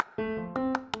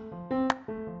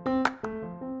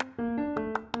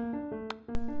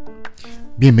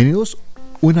Bienvenidos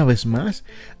una vez más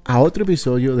a otro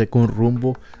episodio de Con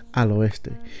Rumbo al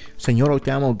Oeste. Señor, hoy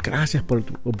te damos gracias por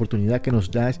tu oportunidad que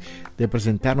nos das de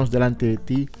presentarnos delante de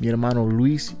ti, mi hermano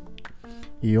Luis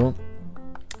y yo,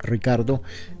 Ricardo.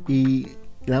 Y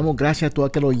le damos gracias a todo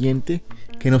aquel oyente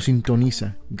que nos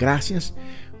sintoniza. Gracias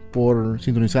por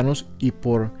sintonizarnos y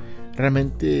por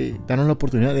realmente darnos la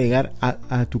oportunidad de llegar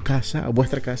a tu casa, a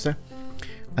vuestra casa,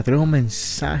 a traer un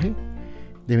mensaje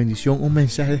de bendición, un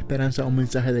mensaje de esperanza, un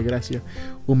mensaje de gracia,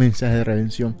 un mensaje de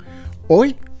redención.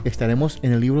 Hoy estaremos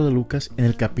en el libro de Lucas, en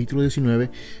el capítulo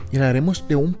 19, y hablaremos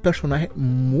de un personaje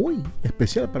muy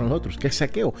especial para nosotros, que es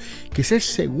Zaqueo, que es el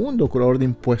segundo cobrador de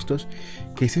impuestos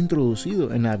que es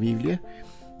introducido en la Biblia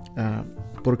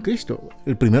por Cristo.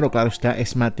 El primero, claro está,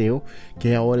 es Mateo,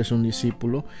 que ahora es un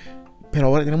discípulo, pero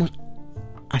ahora tenemos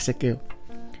a Zaqueo,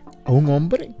 a un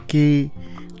hombre que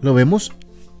lo vemos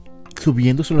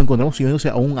lo encontramos subiéndose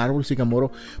a un árbol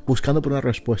sicamoro buscando por una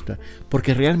respuesta,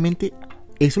 porque realmente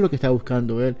eso es lo que está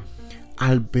buscando él,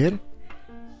 al ver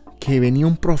que venía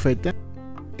un profeta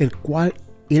el cual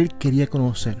él quería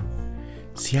conocer.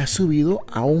 Se ha subido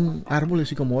a un árbol de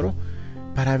sicamoro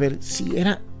para ver si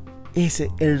era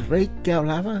ese el rey que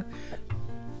hablaba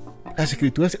las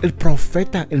escrituras, el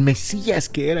profeta, el Mesías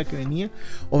que venía,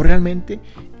 o realmente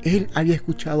él había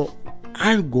escuchado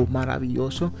algo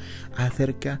maravilloso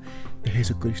acerca de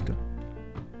Jesucristo.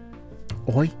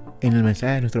 Hoy, en el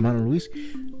mensaje de nuestro hermano Luis,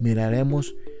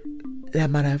 miraremos la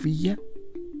maravilla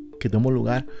que tomó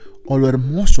lugar, o lo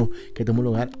hermoso que tomó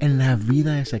lugar en la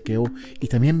vida de Zaqueo, y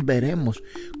también veremos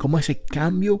cómo ese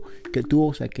cambio que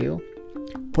tuvo Zaqueo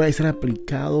puede ser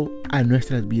aplicado a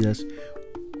nuestras vidas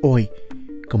hoy,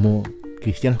 como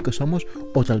cristianos que somos,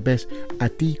 o tal vez a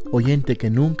ti, oyente,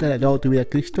 que nunca le ha dado tu vida a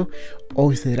Cristo.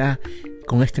 Hoy será,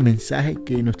 con este mensaje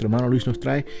que nuestro hermano Luis nos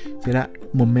trae, será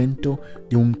momento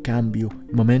de un cambio,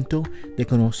 momento de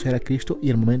conocer a Cristo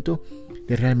y el momento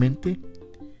de realmente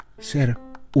ser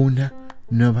una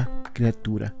nueva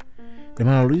criatura.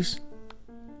 Hermano Luis,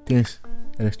 tienes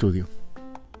el estudio.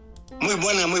 Muy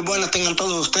buenas tengan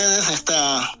todos ustedes.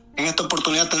 En esta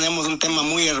oportunidad tenemos un tema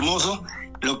muy hermoso,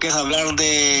 lo que es hablar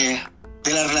de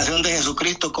la relación de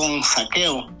Jesucristo con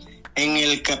Zaqueo. En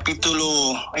el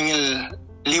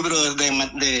libro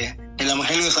del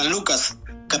Evangelio de San Lucas,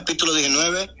 capítulo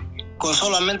 19, con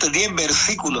solamente 10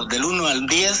 versículos, del 1 al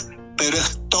 10, pero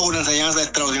es toda una enseñanza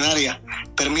extraordinaria.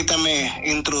 Permítame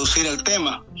introducir el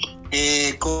tema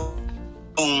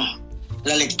con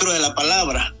la lectura de la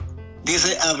palabra.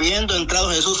 Dice: habiendo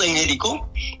entrado Jesús en Jericó,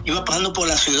 iba pasando por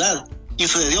la ciudad, y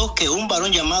sucedió que un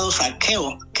varón llamado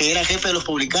Zaqueo, que era jefe de los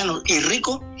publicanos y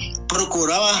rico,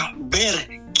 procuraba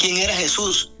ver quién era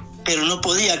Jesús, pero no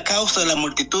podía a causa de la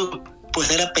multitud, pues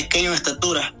era pequeño en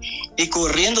estatura. Y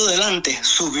corriendo delante,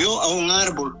 subió a un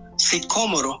árbol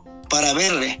sicómoro para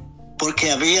verle,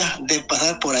 porque había de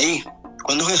pasar por ahí.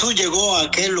 Cuando Jesús llegó a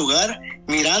aquel lugar,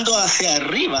 mirando hacia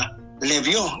arriba, le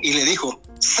vio y le dijo: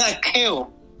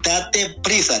 Zaqueo, date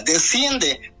prisa,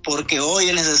 desciende, porque hoy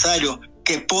es necesario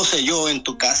que pose yo en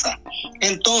tu casa.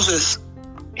 Entonces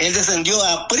él descendió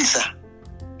a prisa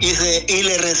y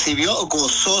le recibió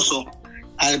gozoso.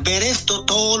 Al ver esto,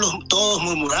 todos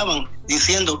murmuraban,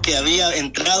 diciendo que había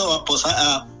entrado a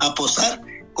posar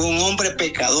con un hombre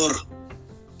pecador.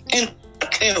 Entonces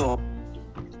Zaqueo,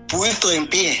 puesto en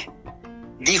pie,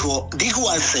 dijo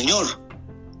al Señor: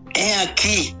 he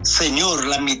aquí, Señor,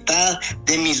 la mitad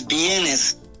de mis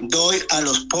bienes doy a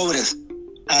los pobres.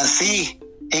 Así,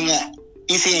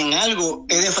 y si en algo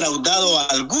he defraudado a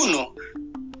alguno,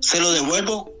 se lo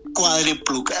devuelvo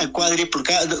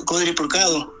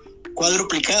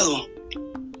cuadruplicado,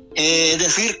 es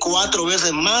decir, 4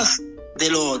 veces más de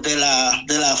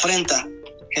la afrenta.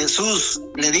 El Señor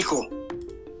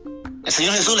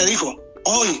Jesús le dijo: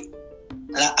 hoy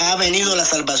ha venido la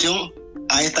salvación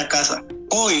a esta casa.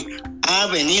 Hoy ha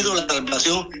venido la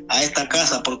salvación a esta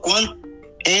casa, por cuanto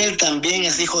él también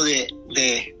es hijo de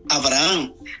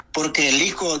Abraham, porque el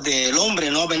Hijo del Hombre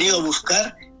no ha venido a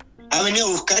buscar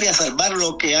y a salvar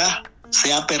lo que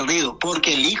se ha perdido,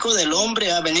 porque el Hijo del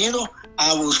Hombre ha venido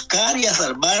a buscar y a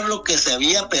salvar lo que se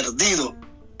había perdido.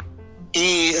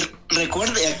 Y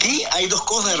recuerde, aquí hay 2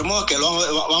 cosas hermosas que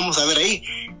vamos a ver ahí.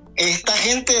 Esta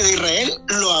gente de Israel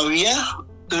lo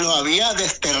había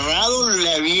desterrado,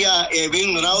 le había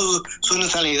ignorado su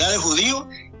nacionalidad de judío,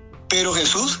 pero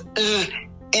Jesús,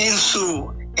 en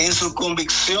su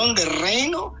convicción de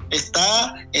reino,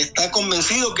 está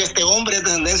convencido que este hombre es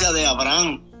descendencia de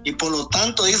Abraham, y por lo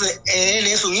tanto dice: él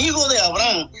es un hijo de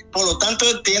Abraham, por lo tanto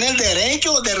él tiene el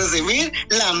derecho de recibir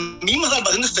la misma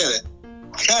salvación de ustedes.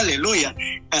 Aleluya.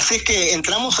 Así que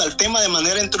entramos al tema de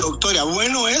manera introductoria.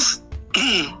 Bueno es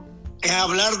es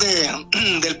hablar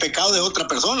del pecado de otra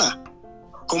persona,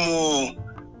 como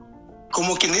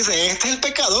quien dice, este es el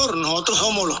pecador, nosotros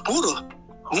somos los puros.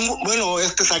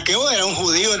 Zaqueo era un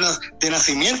judío de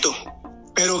nacimiento,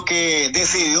 pero que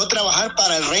decidió trabajar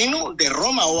para el reino de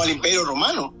Roma o al imperio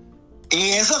romano.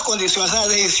 Y esa condición, esa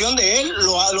decisión de él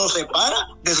lo separa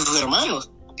de sus hermanos.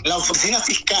 La oficina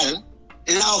fiscal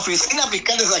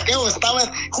de Zaqueo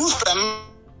estaba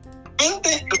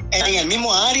justamente en el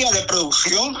mismo área de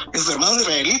producción de sus hermanos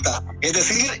israelitas, es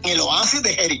decir, en el oasis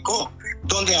de Jericó,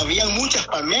 donde habían muchas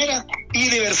palmeras y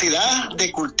diversidad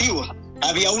de cultivos.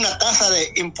 Había una tasa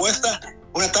de impuestos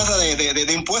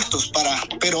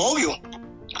pero obvio,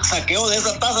 Zaqueo de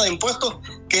esa tasa de impuestos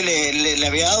que le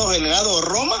había generado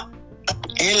Roma,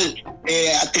 él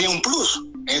tenía un plus,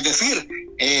 es decir,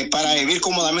 para vivir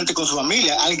cómodamente con su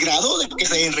familia, al grado de que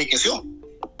se enriqueció.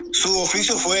 Su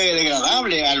oficio fue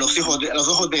degradable a los ojos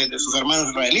de sus hermanos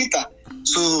israelitas.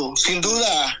 Sin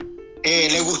duda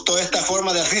le gustó esta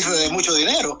forma de hacerse de mucho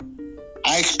dinero,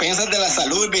 a expensas de la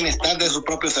salud y bienestar de sus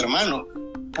propios hermanos,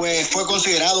 pues fue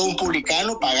considerado un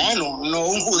publicano pagano, no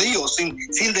un judío,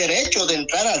 sin derecho de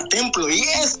entrar al templo, y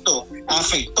esto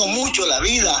afectó mucho la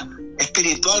vida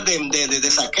espiritual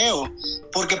de Zaqueo,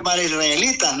 porque para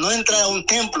israelitas no entrar a un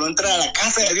templo, entrar a la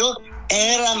casa de Dios,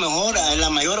 era la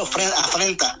mayor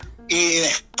afrenta y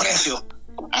desprecio,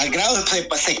 al grado de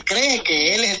que se cree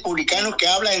que él es el publicano que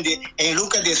habla en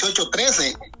Lucas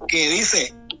 18:13, que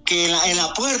dice que en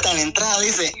la puerta, en la entrada,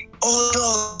 dice: oh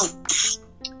Dios,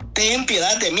 ten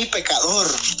piedad de mí, pecador.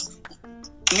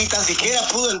 Ni tan siquiera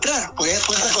pudo entrar por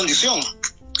esa condición.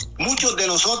 Muchos de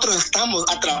nosotros estamos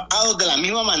atrapados de la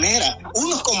misma manera,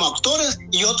 unos como actores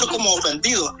y otros como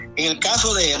ofendidos. En el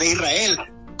caso de Israel,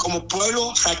 como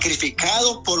pueblo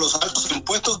sacrificado por los altos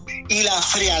impuestos y la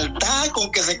frialdad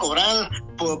con que se cobraban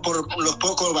por los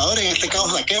cobradores, en este caso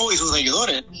Zaqueo y sus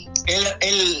seguidores.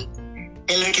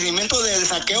 El requerimiento de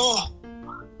Zaqueo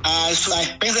a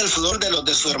expensas del sudor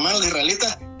de sus hermanos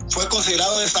israelitas fue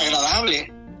considerado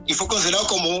desagradable y fue considerado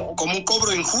como un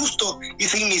cobro injusto y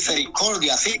sin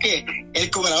misericordia. Así que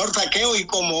el cobrador Zaqueo, y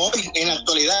como hoy en la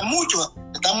actualidad muchos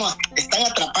están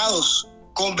atrapados,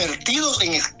 convertidos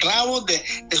en esclavos de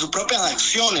sus propias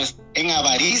acciones, en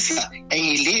avaricia, en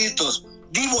ilícitos,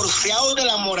 divorciados de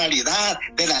la moralidad,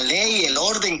 de la ley, el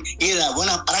orden y de la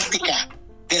buena práctica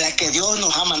de la que Dios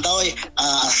nos ha mandado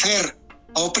a hacer,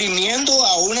 oprimiendo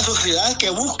a una sociedad que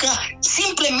busca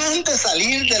simplemente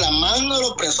salir de la mano del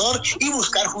opresor y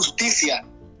buscar justicia.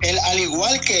 Al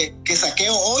igual que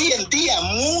Zaqueo, hoy en día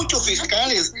muchos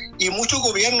fiscales y muchos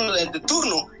gobiernos de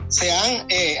turno se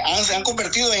han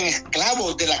convertido en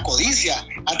esclavos de la codicia,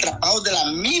 atrapados de la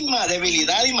misma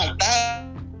debilidad y maldad,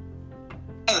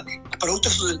 producto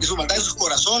de su maldad en sus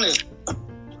corazones.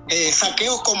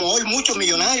 Zaqueo, como hoy muchos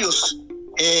millonarios,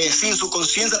 sin su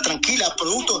conciencia tranquila,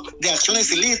 producto de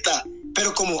acciones ilícitas,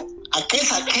 pero como aquel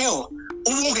Zaqueo,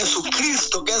 hubo un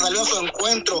Jesucristo que salió a su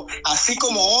encuentro, así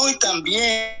como hoy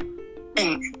también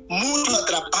muchos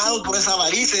atrapados por esa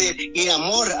avaricia y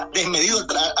amor desmedido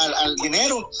al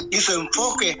dinero y su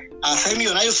enfoque a ser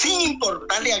millonarios sin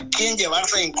importarle a quién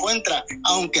llevarse de encuentro,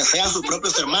 aunque sean sus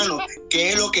propios hermanos,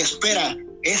 que es lo que espera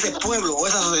ese pueblo o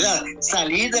esa sociedad,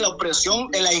 salir de la opresión,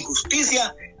 de la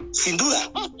injusticia. Sin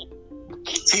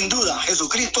duda,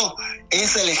 Jesucristo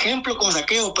es el ejemplo con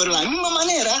Zaqueo, pero de la misma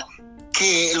manera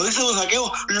que lo hizo con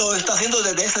Zaqueo, lo está haciendo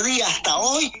desde ese día hasta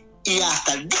hoy y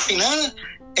hasta el día final,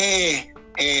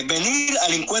 venir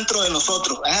al encuentro de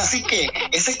nosotros. Así que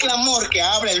ese clamor que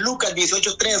habla en Lucas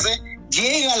 18:13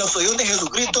 llega a los oídos de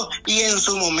Jesucristo, y en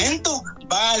su momento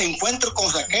va al encuentro con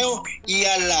Zaqueo, y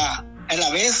a la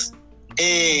vez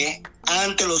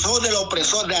ante los ojos del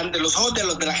opresor, ante los ojos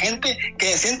de la gente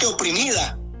que se siente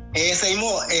oprimida.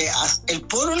 El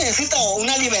pueblo necesita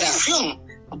una liberación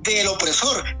del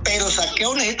opresor, pero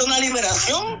Zaqueo necesita una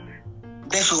liberación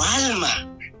de su alma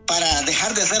para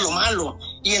dejar de hacer lo malo.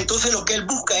 Y entonces lo que él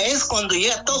busca es, cuando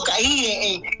llega, toca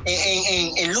ahí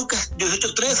en Lucas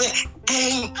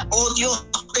 18:13, oh Dios,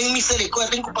 ten misericordia,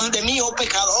 ten compasión de mí, oh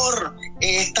pecador.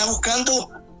 Está buscando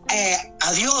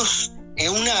a Dios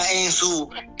en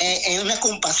una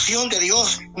compasión de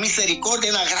Dios, misericordia,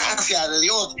 una gracia de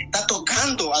Dios. Está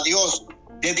tocando a Dios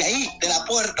desde ahí, de la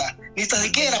puerta, ni tan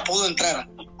siquiera pudo entrar.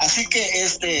 Así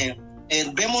que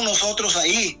vemos nosotros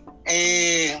ahí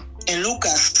en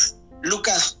Lucas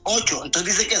 8.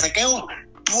 Entonces dice que Zaqueo,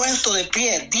 puesto de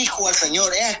pie, dijo al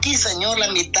Señor: he aquí, Señor,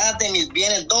 la mitad de mis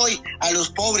bienes doy a los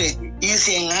pobres, y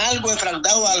si en algo he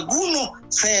fraudado a alguno,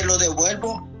 se lo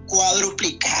devuelvo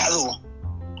cuadruplicado.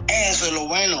 Eso es lo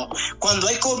bueno. Cuando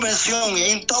hay conversión y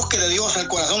hay un toque de Dios en el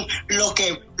corazón, lo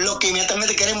que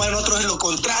inmediatamente queremos en nosotros es lo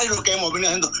contrario de lo que hemos venido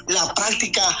haciendo. La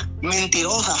práctica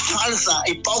mentirosa, falsa,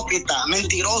 hipócrita,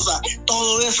 mentirosa,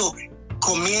 todo eso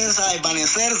comienza a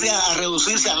desvanecerse, a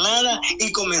reducirse a nada,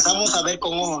 y comenzamos a ver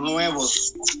con ojos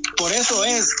nuevos. Por eso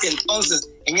es que entonces,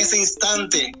 en ese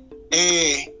instante,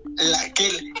 que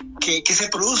se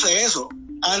produce eso,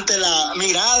 ante la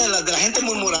mirada de la gente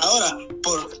murmuradora,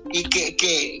 y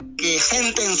que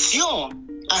sentenció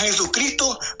a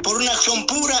Jesucristo por una acción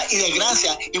pura y de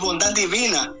gracia y bondad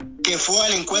divina, que fue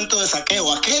al encuentro de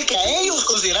Zaqueo, aquel que a ellos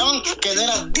consideraban que no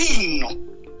era digno,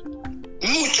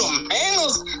 mucho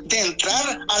menos de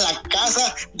entrar a la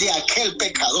casa de aquel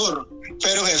pecador.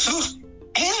 Pero Jesús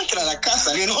entra a la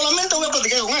casa, y no solamente voy a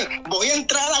platicar con él, voy a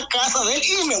entrar a la casa de él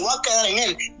y me voy a quedar en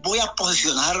él, voy a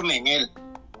posicionarme en él,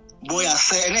 voy a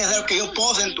hacer necesario que yo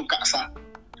pose en tu casa.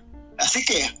 Así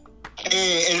que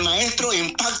el maestro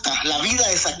impacta la vida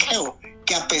de Zaqueo,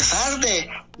 que a pesar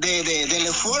del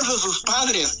esfuerzo de sus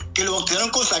padres, que lo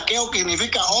bautizaron con Zaqueo, que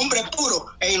significa hombre puro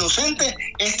e inocente,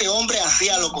 este hombre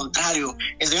hacía lo contrario.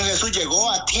 El Señor Jesús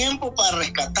llegó a tiempo para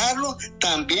rescatarlo,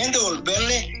 también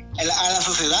devolverle a la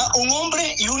sociedad un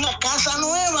hombre y una casa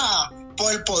nueva,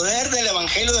 por el poder del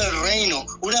evangelio del reino,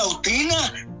 una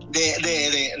doctrina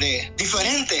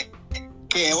diferente,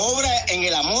 que obra en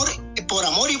el amor, por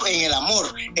amor y en el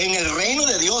amor. En el reino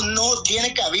de Dios no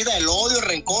tiene cabida el odio, el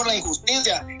rencor, la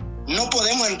injusticia. No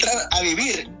podemos entrar a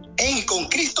vivir con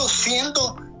Cristo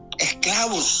siendo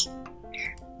esclavos,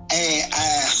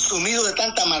 sumidos de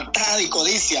tanta maldad y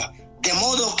codicia. De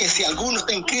modo que si alguno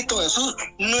está en Cristo Jesús,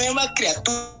 nueva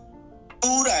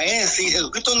criatura es. Si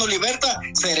Jesucristo nos liberta,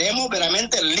 seremos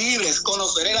verdaderamente libres.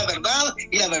 Conoceré la verdad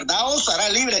y la verdad os hará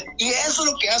libres. Y eso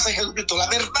es lo que hace Jesucristo. La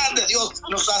verdad de Dios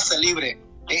nos hace libres.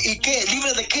 ¿Y qué?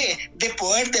 ¿Libre de qué? De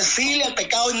poder decirle al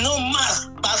pecado no más,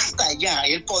 basta ya.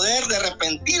 El poder de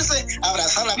arrepentirse,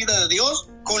 abrazar la vida de Dios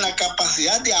con la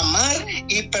capacidad de amar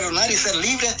y perdonar y ser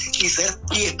libre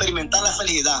y experimentar la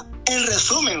felicidad. En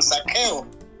resumen, Zaqueo,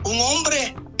 un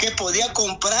hombre que podía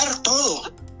comprar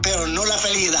todo, pero no la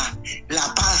felicidad,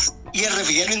 la paz y el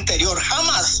refrigerio interior,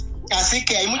 jamás. Así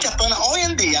que hay muchas personas hoy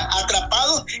en día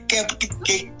atrapados que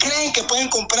creen que pueden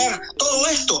comprar todo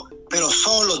esto, pero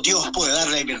solo Dios puede dar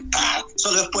libertad,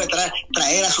 solo Dios puede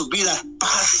traer a sus vidas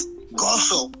paz,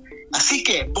 gozo. Así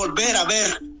que volver a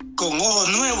ver con ojos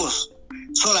nuevos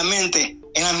solamente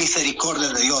en la misericordia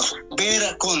de Dios,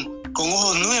 ver con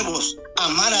ojos nuevos,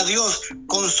 amar a Dios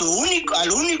con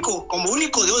como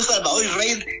único Dios, Salvador y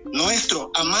Rey nuestro,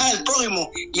 amar al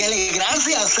prójimo y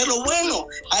alegrarse de hacer lo bueno,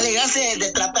 alegrarse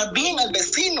de tratar bien al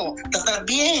vecino, tratar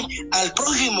bien al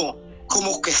prójimo,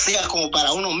 como que sea como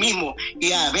para uno mismo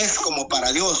y a la vez como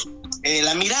para Dios.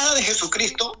 La mirada de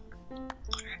Jesucristo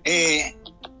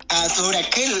sobre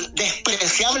aquel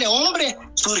despreciable hombre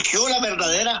surgió la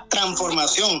verdadera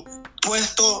transformación,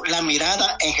 puesto la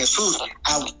mirada en Jesús,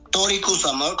 autor y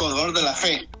consumador de la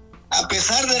fe. A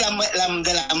pesar de la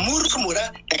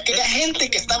murmura de aquella gente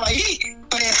que estaba ahí,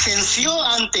 presenció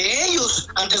ante ellos,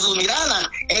 ante su mirada,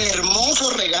 el hermoso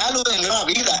regalo de nueva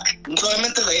vida, no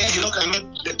solamente de él, sino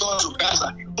también de toda su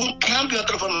casa. Un cambio, una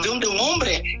transformación de un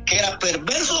hombre que era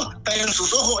perverso, pero en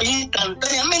sus ojos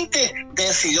instantáneamente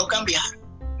decidió cambiar.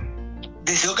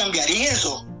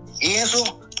 Y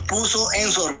eso puso en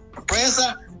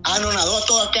sorpresa, anonadó a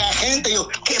toda aquella gente.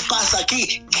 ¿Qué pasa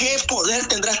aquí? ¿Qué poder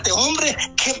tendrá este hombre?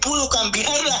 ¿Qué pudo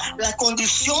cambiar la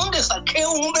condición de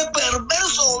Zaqueo, un hombre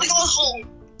perverso, odioso?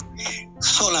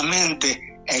 Solamente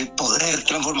el poder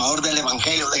transformador del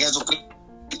evangelio de Jesucristo.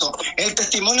 El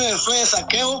testimonio de fe de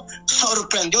Zaqueo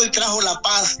sorprendió y trajo la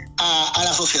paz a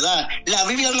la sociedad. La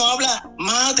Biblia no habla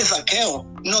más de Zaqueo,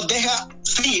 nos deja,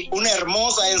 sí, una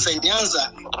hermosa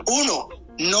enseñanza. Uno,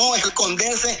 no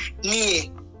esconderse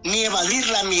ni evadir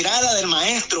la mirada del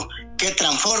maestro que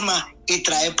transforma y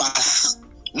trae paz.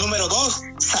 Número 2,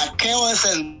 Zaqueo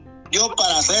descendió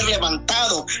para ser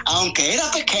levantado. Aunque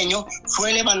era pequeño,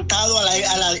 fue levantado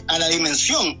a la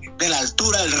dimensión de la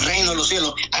altura del reino de los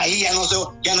cielos. Ahí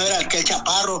ya no era aquel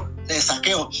chaparro de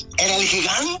Zaqueo, era el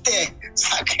gigante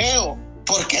Zaqueo,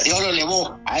 porque Dios lo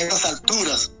elevó a esas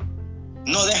alturas.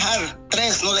 No dejar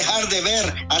de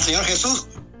ver al Señor Jesús,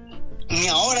 ni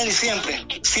ahora ni siempre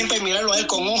mirarlo a él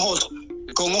con ojos,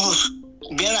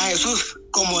 ver a Jesús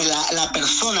como la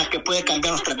persona que puede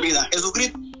cambiar nuestra vida.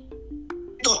 Jesucristo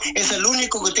es el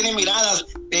único que tiene miradas,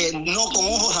 no con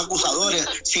ojos acusadores,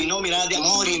 sino miradas de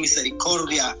amor y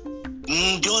misericordia.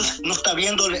 Dios no lo está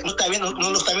viendo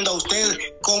a usted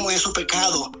como en su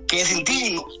pecado, que es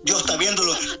indigno. Dios está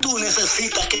viéndolo. Tú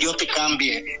necesitas que yo te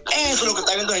cambie. Eso es lo que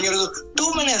está viendo el Señor Jesús.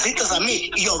 Tú me necesitas a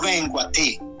mí y yo vengo a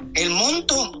ti. El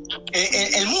mundo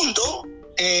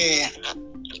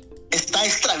está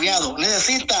extraviado,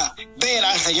 necesita ver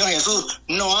al Señor Jesús.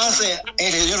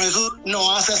 El Señor Jesús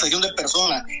no hace acepción de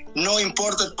personas, no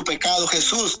importa tu pecado.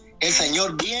 Jesús, el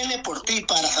Señor, viene por ti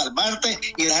para salvarte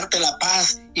y darte la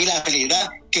paz y la felicidad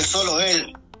que solo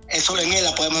en Él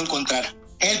la podemos encontrar.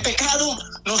 El pecado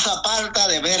nos aparta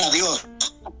de ver a Dios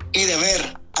y de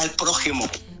ver al prójimo.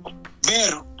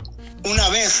 Ver, una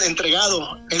vez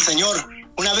entregado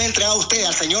usted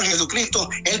al Señor Jesucristo,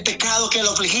 el pecado que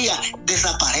lo afligía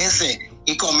desaparece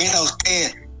y comienza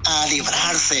usted a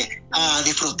librarse, a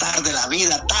disfrutar de la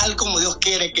vida tal como Dios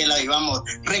quiere que la vivamos.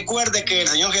 Recuerde que el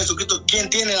Señor Jesucristo, quien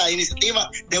tiene la iniciativa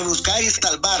de buscar y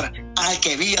salvar al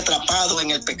que vive atrapado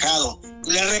en el pecado.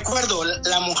 Le recuerdo,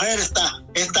 la mujer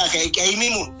que ahí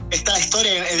mismo está la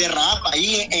historia de Rahab,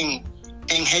 ahí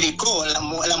en Jericó,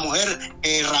 la mujer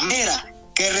ramera,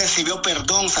 que recibió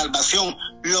perdón, salvación.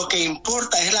 Lo que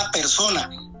importa es la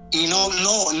persona, y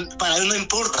para él no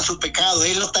importa su pecado.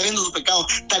 Él no está viendo su pecado,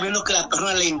 está viendo que a la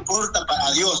persona le importa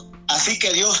a Dios. Así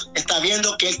que Dios está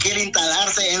viendo que Él quiere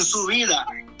instalarse en su vida,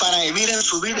 para vivir en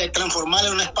su vida y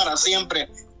transformarla una vez para siempre,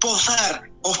 posar,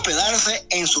 hospedarse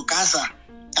en su casa,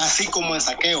 así como en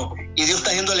Zaqueo. Y Dios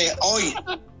está diciéndole: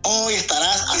 hoy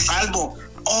estarás a salvo,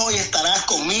 hoy estarás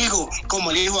conmigo,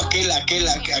 como le dijo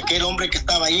aquel hombre que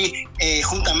estaba allí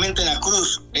juntamente en la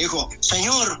cruz. Le dijo: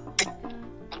 Señor,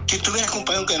 si tú hubieras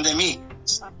acompañado de mí,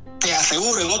 te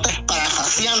aseguro, en otras,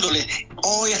 parafraseándole,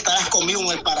 hoy estarás conmigo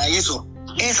en el paraíso.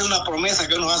 Esa es una promesa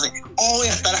que Él nos hace: hoy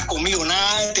estarás conmigo,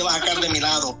 nadie te va a sacar de mi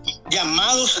lado.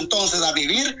 Llamados entonces a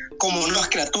vivir como nuevas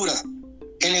criaturas.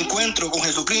 El encuentro con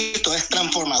Jesucristo es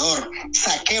transformador.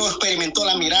 Zaqueo experimentó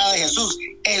la mirada de Jesús,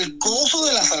 el gozo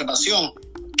de la salvación.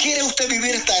 ¿Quiere usted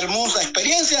vivir esta hermosa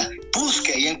experiencia?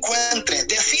 Busque y encuentre,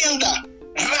 descienda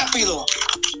rápido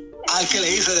al que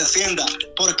le dice descienda,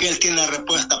 porque Él tiene la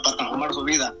respuesta para transformar su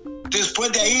vida.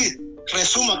 Después de ahí,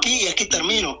 resumo aquí y aquí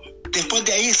termino. Después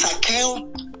de ahí,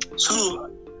 Zaqueo, su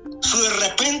de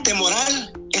repente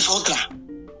moral es otra.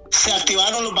 Se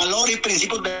activaron los valores y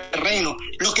principios del reino.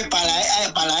 Lo que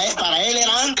para él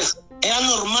era antes, era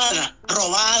normal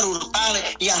robar, hurtar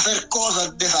y hacer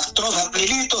cosas desastrosas,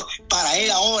 delitos. Para él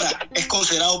ahora es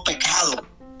considerado pecado.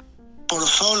 Por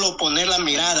solo poner la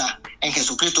mirada en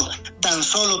Jesucristo, tan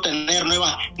solo tener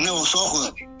nuevos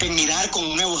ojos, de mirar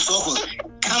con nuevos ojos,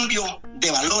 cambio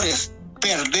de valores,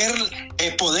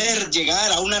 poder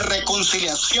llegar a una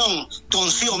reconciliación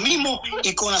consigo mismo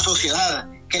y con la sociedad.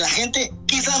 Que la gente,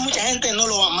 quizás mucha gente no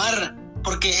lo va a amar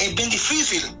porque es bien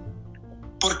difícil,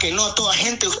 porque no a toda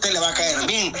gente usted le va a caer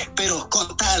bien, pero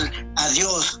con tal a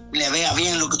Dios le vea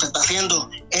bien lo que usted está haciendo,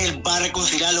 Él va a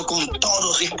reconciliarlo con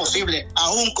todos si es posible,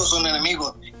 aún con sus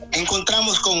enemigos. Encontrar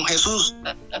con Jesús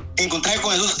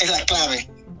es la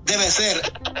clave. Debe ser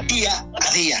día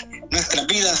a día. Nuestras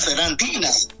vidas serán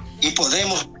dignas y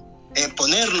podremos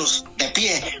ponernos de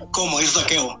pie como hizo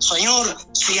Zaqueo. Señor,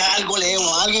 si algo le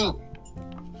debo a alguien,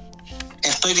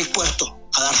 estoy dispuesto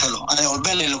a dárselo, a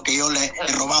devolverle lo que yo le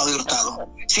he robado y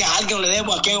hurtado. Si a alguien le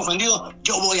debo, a quien he ofendido,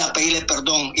 yo voy a pedirle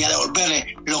perdón y a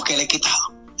devolverle lo que le he quitado.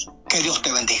 Que Dios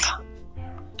te bendiga.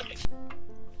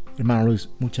 Hermano Luis,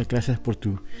 muchas gracias por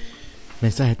tu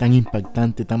mensaje tan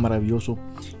impactante, tan maravilloso,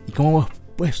 y cómo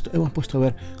hemos puesto a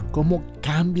ver cómo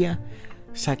cambia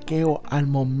Zaqueo al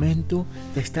momento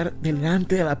de estar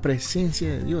delante de la presencia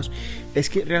de Dios. Es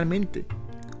que realmente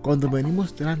cuando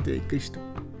venimos delante de Cristo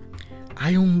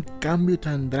hay un cambio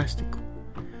tan drástico,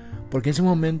 porque en ese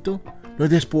momento nos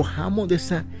despojamos de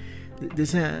esa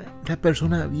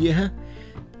persona vieja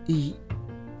y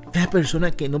de la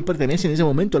persona que no pertenece en ese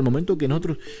momento. Al momento que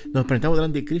nosotros nos presentamos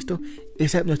delante de Cristo,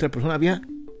 nuestra persona vieja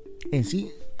en sí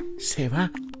se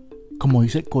va. Como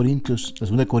dice Corintios, la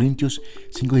 2 Corintios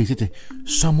 5:17,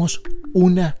 somos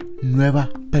una nueva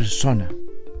persona,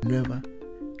 nueva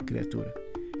criatura.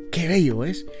 Qué bello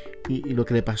es, y lo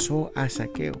que le pasó a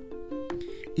Zaqueo.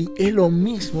 Y es lo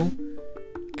mismo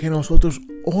que nosotros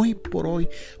hoy por hoy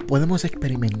podemos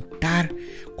experimentar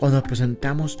cuando nos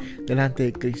presentamos delante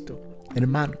de Cristo.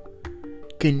 Hermano,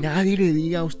 que nadie le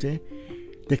diga a usted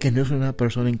de que no es una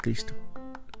persona en Cristo.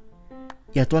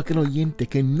 Y a todo aquel oyente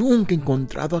que nunca ha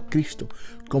encontrado a Cristo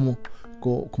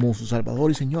como su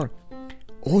Salvador y Señor,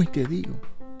 hoy te digo,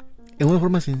 en una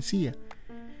forma sencilla,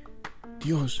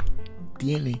 Dios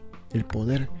tiene el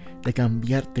poder de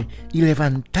cambiarte y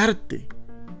levantarte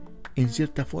en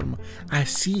cierta forma,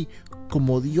 así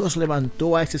como Dios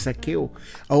levantó a ese Zaqueo,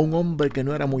 a un hombre que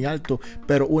no era muy alto,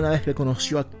 pero una vez que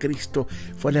conoció a Cristo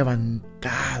fue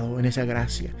levantado en esa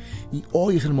gracia. Y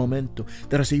hoy es el momento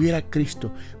de recibir a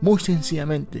Cristo. Muy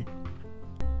sencillamente,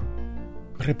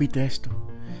 repite esto: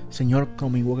 Señor,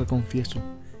 con mi boca confieso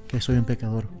que soy un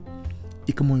pecador.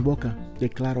 Y con mi boca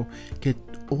declaro que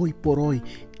hoy por hoy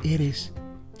eres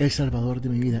el Salvador de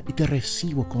mi vida y te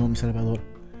recibo como mi Salvador.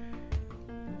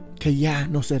 Que ya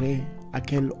no seré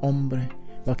aquel hombre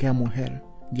o aquella mujer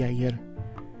de ayer,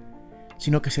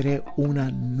 sino que seré una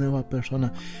nueva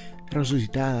persona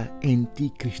resucitada en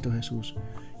ti, Cristo Jesús.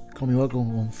 Con mi boca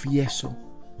confieso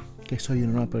que soy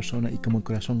una nueva persona y con mi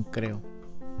corazón creo.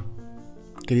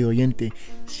 Querido oyente,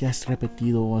 si has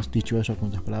repetido o has dicho eso con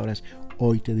tus palabras,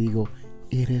 hoy te digo,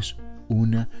 eres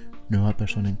una nueva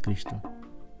persona en Cristo.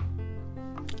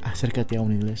 Acércate a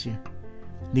una iglesia.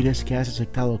 Diles que has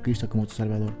aceptado a Cristo como tu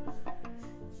Salvador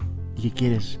y que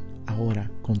quieres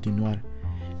ahora continuar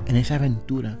en esa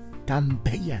aventura tan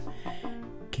bella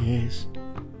que es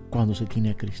cuando se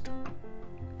tiene a Cristo.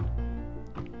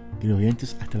 Queridos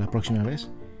oyentes, hasta la próxima vez.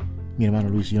 Mi hermano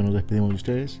Luis y yo nos despedimos de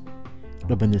ustedes.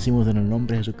 Los bendecimos en el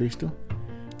nombre de Jesucristo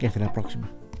y hasta la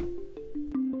próxima.